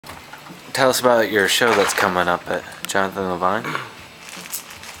tell us about your show that's coming up at Jonathan Levine.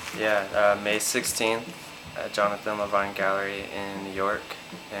 Yeah, May 16th at Jonathan Levine Gallery in New York,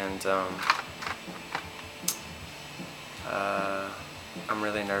 and I'm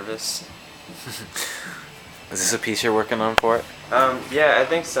really nervous. Is this a piece you're working on for it? Yeah, I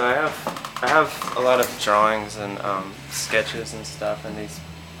think so. I have a lot of drawings and sketches and stuff, and these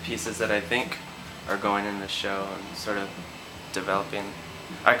pieces that I think are going in the show and sort of developing.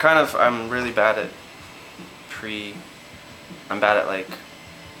 I'm really bad at I'm bad at like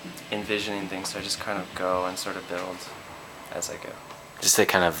envisioning things, so I just kind of go and sort of build as I go. Just to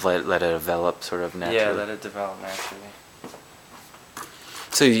kind of let it develop sort of naturally? Yeah, let it develop naturally.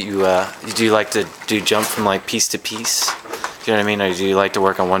 So do you like to jump from like piece to piece? Do you know what I mean? Or do you like to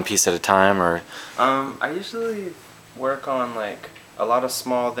work on one piece at a time, or? I usually work on like a lot of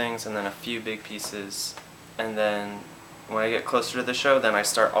small things and then a few big pieces, and then when I get closer to the show, then I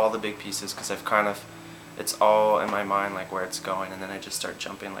start all the big pieces because it's all in my mind like where it's going, and then I just start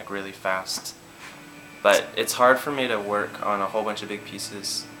jumping like really fast. But it's hard for me to work on a whole bunch of big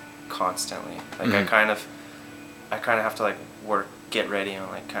pieces constantly. Like I kind of have to like get ready and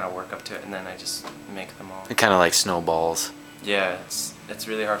like kind of work up to it, and then I just make them all. It kind of like snowballs. Yeah, it's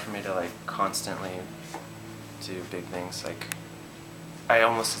really hard for me to like constantly do big things. Like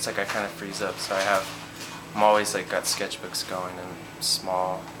it's like I kind of freeze up. So I'm always like got sketchbooks going and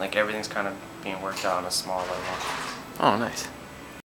small, like everything's kind of being worked out on a small level. Oh, nice.